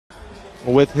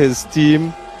with his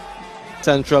team.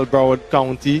 Central Broward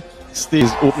County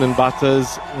stays opening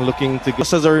batters looking to get.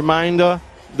 Just as a reminder,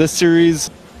 this series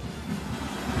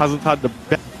hasn't had the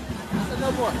best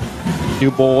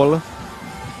new ball.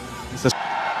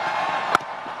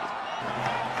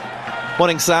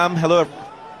 Morning, Sam. Hello.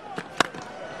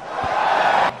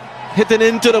 Hitting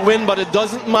into the wind, but it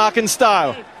doesn't mark in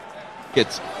style.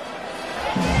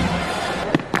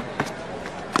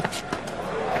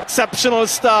 Exceptional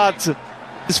start.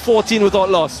 It's 14 without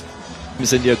loss.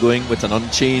 India going with an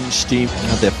unchanged team.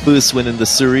 Had their first win in the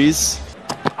series.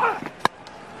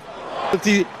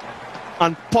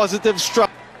 And positive strike.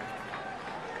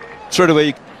 Straight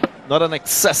away, not an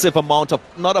excessive amount of,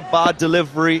 not a bad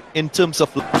delivery in terms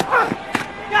of.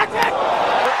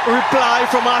 Reply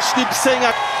from Ashdeep Singh.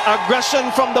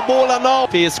 Aggression from the bowler now.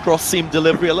 Pace cross seam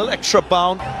delivery, a little extra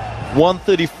bound.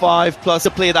 135 plus to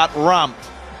play that ramp.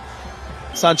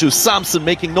 Sanju Samson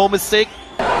making no mistake.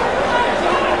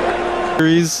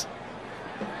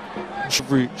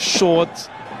 Short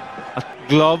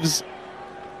gloves.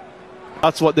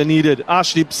 That's what they needed.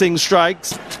 Ashdeep Singh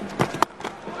strikes.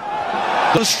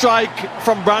 The strike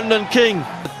from Brandon King.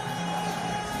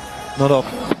 Not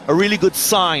a really good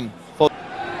sign for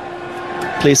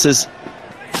places.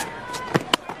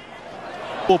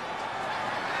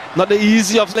 Not the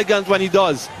easy of elegance when he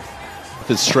does.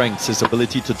 His strengths, his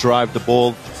ability to drive the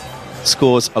ball,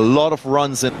 scores a lot of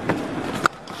runs in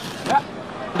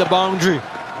the boundary.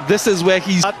 This is where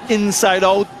he's inside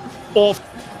out off.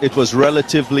 It was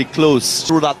relatively close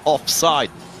through that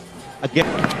offside. Again,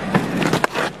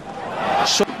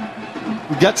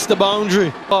 gets the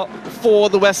boundary for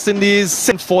the West Indies.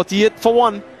 48 for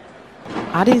 1.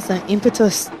 Adding some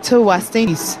impetus to West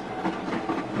Indies.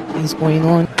 He's going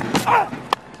on.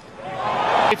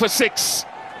 For 6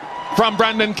 from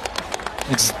Brandon.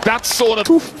 It's that sort of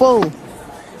too full,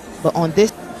 but on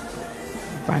this,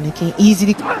 Brandon King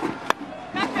easily.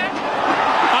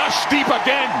 Ashdeep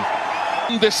again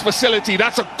in this facility.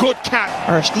 That's a good catch.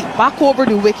 Ashdeep back over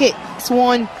the wicket. This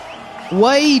one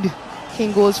wide.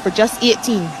 King goes for just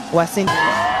 18. West Indies.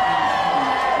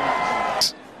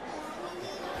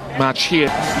 Match here.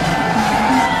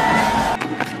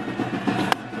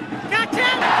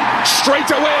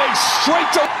 Straight away.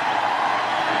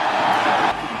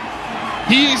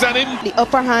 He's the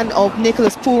upper hand of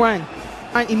Nicholas Pooran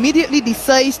and immediately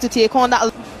decides to take on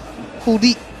that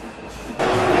Kuldeep.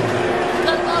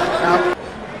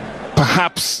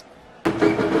 Perhaps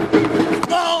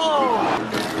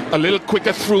a little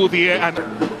quicker through the air and top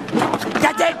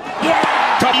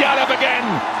Yadav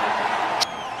again.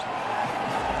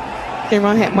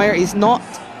 Cameron Hetmeyer is not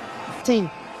team,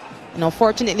 and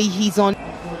unfortunately he's on,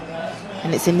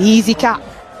 and it's an easy cap.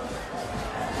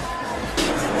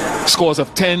 Scores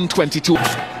of 10, 22.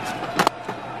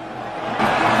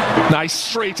 Nice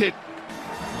straight hit.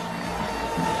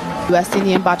 West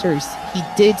Indian batters, he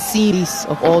did see these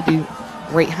of all the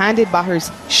right-handed batters,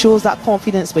 shows that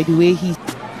confidence by the way he.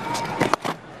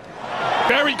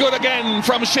 Very good again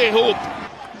from Shea Hope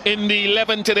in the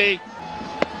 11 today.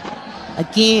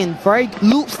 Again, very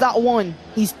loops that one.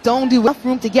 He's down the enough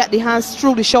room to get the hands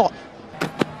through the shot.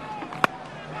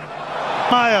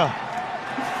 Meyer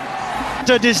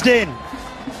to disdain.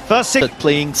 First six.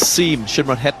 Playing seam,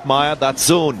 Shimron Hetmeyer, that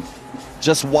zone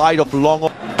just wide of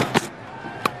long.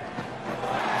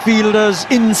 Fielders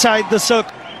inside the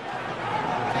circle.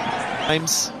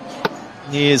 Times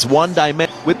he is one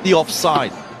dimension with the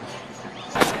offside.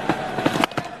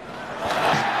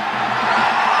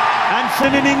 And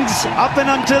fin innings up and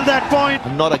until that point.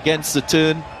 Not against the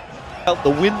turn. The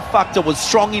wind factor was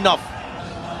strong enough.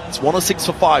 It's 106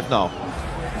 for 5 now.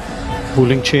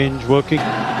 Bowling change working.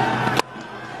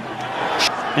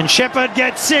 And Shepherd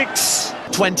gets 6.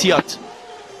 20 out.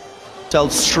 Tell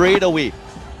straight away.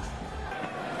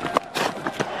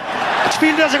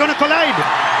 Fielders are going to collide.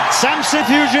 Samson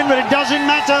fusion, but it doesn't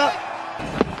matter.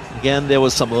 Again, there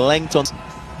was some length on.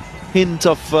 Hint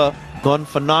of gone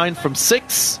for 9 from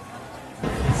 6.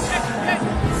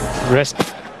 Rest.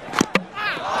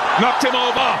 Knocked him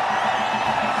over.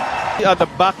 At the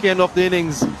back end of the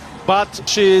innings, but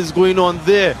she is going on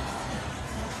there.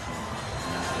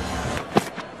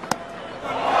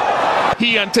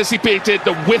 He anticipated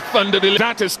the width under the.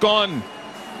 That is gone.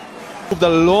 The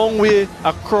long way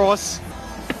across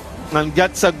and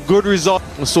gets a good result.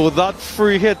 So that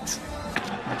free hit.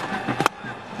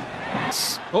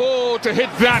 Oh, to hit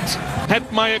that.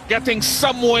 Hetmeyer getting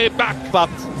some way back. But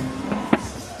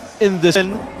in this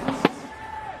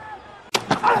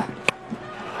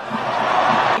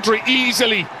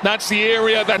easily, that's the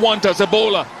area that want as a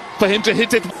bowler for him to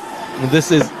hit it.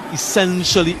 this is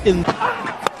essentially in.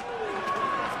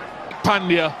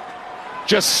 Pandya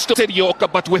just stood Yorker,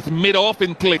 but with mid-off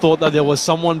in play. Thought that there was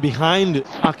someone behind.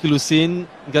 Akil Hussain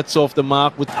gets off the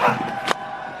mark with.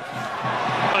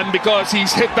 And because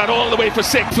he's hit that all the way for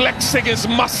six, flexing his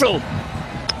muscle,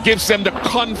 gives them the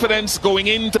confidence going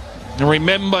into. And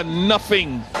remember,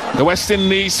 nothing. The West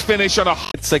Indies finish on a.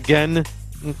 It's again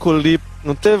Kuldeep,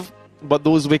 Nutiv, but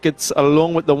those wickets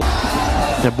along with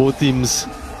both teams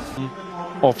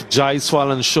of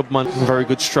Jaiswal and Shubman, very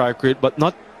good strike rate, but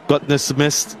not got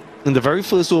dismissed in the very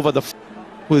first over.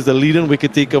 Who is the leading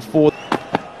wicket taker for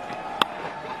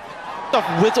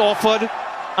wit offered,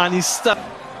 and he stuck.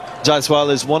 Jaiswal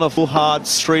is one of who hard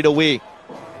straight away.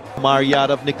 Kumar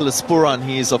Yadav, Nicholas Puran,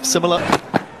 he is of similar.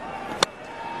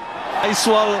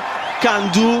 Jaiswal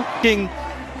can do king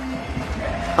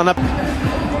and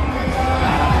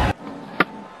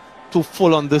too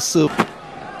full on this serve.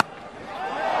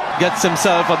 Gets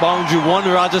himself a boundary. One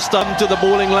Rajasthan to the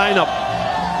bowling lineup.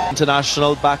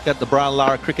 International back at the Brian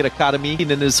Lara Cricket Academy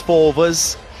in his 4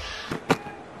 overs.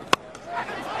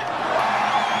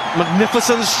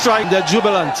 Magnificent strike, they're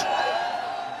jubilant.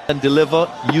 And deliver,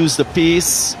 use the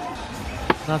pace.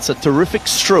 That's a terrific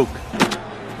stroke.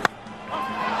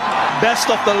 Best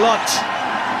of the lot.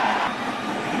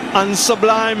 And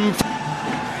sublime.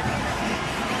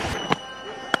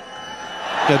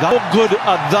 Yeah, that good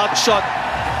at that shot.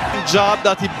 Job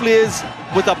that he plays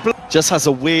with a just has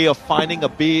a way of finding a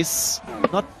base,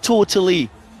 not totally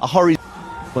a hurry,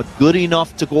 but good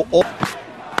enough to go up.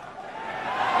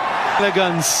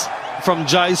 Elegance from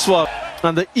Jaiswal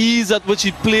and the ease at which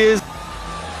he plays.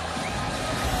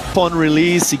 Upon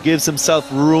release, he gives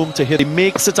himself room to hit. He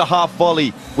makes it a half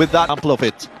volley with that ample of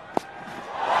it.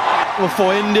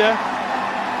 For India,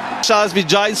 Shazbi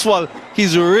Jaiswal,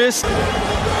 his wrist.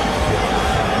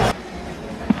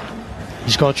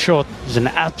 He's got shot. He's an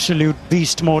absolute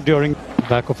beast mode during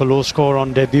back of a low score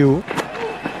on debut.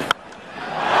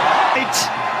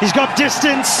 He's got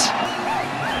distance.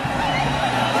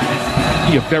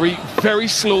 You're very, very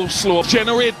slow.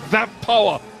 Generate that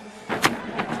power.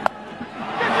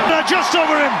 They're just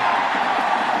over him.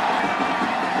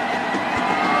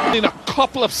 In a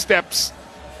couple of steps,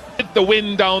 hit the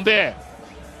wind down there.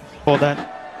 For that.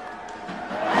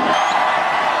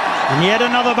 And yet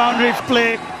another boundary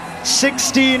play.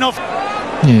 16 of.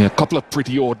 Yeah, a couple of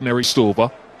pretty ordinary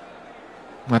Stover.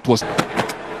 That was.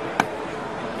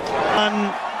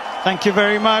 And thank you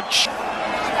very much.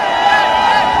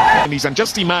 And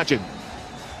just imagine.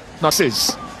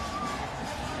 Nassis.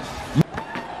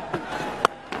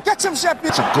 Get some shot.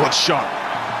 It's a good shot.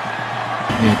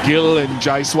 Yeah, Gill and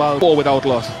Jaiswal, 4 without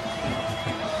loss.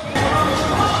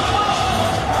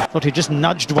 Thought he just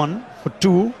nudged one for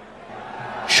 2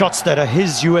 shots that are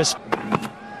his US.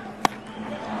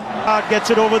 Gets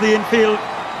it over the infield.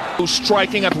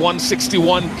 Striking at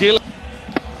 161. Gill.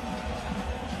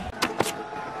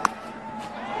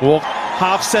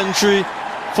 Half century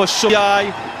for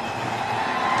Fuii.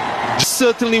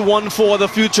 Certainly one for the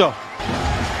future.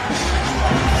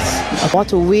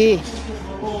 What a way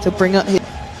to bring up his.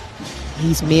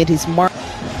 He's made his mark.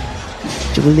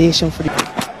 Jubilation for the.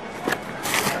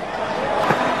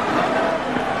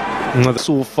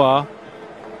 So far.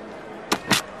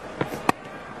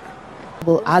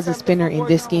 As a spinner in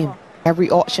this game, every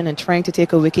option and trying to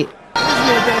take a wicket.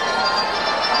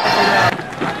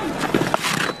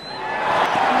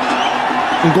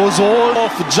 It goes all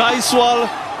off. Jaiswal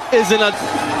is in a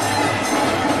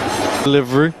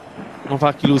delivery of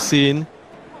Akil Hussain.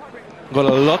 Got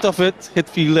a lot of it. Hit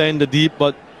fielder in the deep,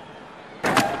 but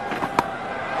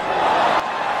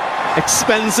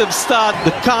expensive start.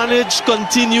 The carnage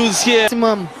continues here.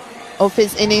 Maximum of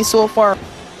his innings so far.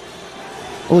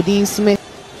 Odin Smith,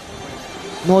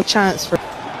 no chance for.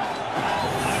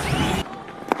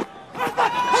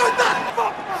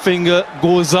 Finger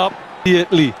goes up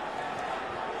immediately.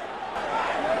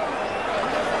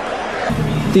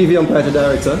 TV umpire to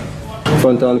director.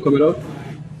 Front arm coming up.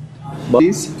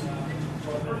 Bodies.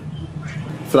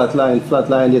 Flat line.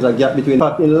 There's a gap between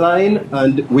back in line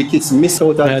and wickets missed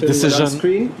out on decision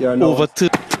screen. over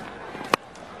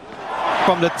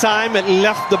from the time it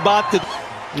left the bat.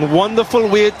 Wonderful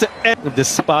way to end.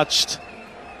 Dispatched.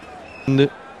 And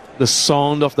the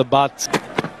sound of the bat.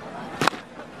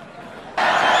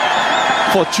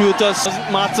 Fortuitous doesn't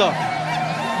matter.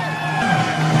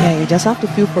 Yeah, you just have to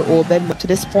feel for Obed to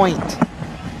this point.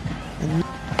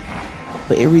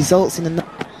 But it results in another.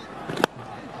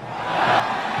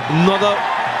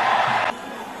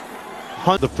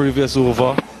 The previous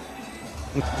over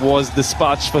was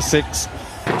dispatched for 6.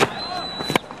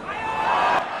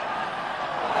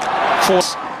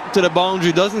 to the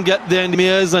boundary, doesn't get there in the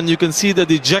mirrors, and you can see the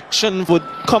ejection would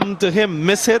come to him.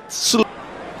 Miss hit.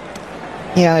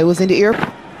 Yeah, it was in the ear.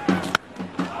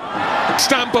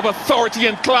 Stamp of authority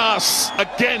and class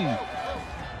again.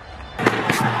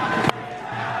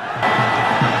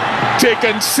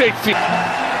 Taken safely.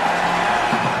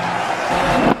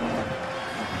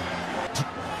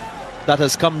 That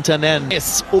has come to an end.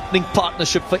 Yes, opening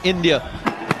partnership for India.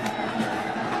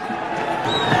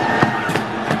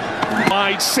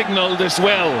 Wide signaled as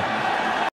well.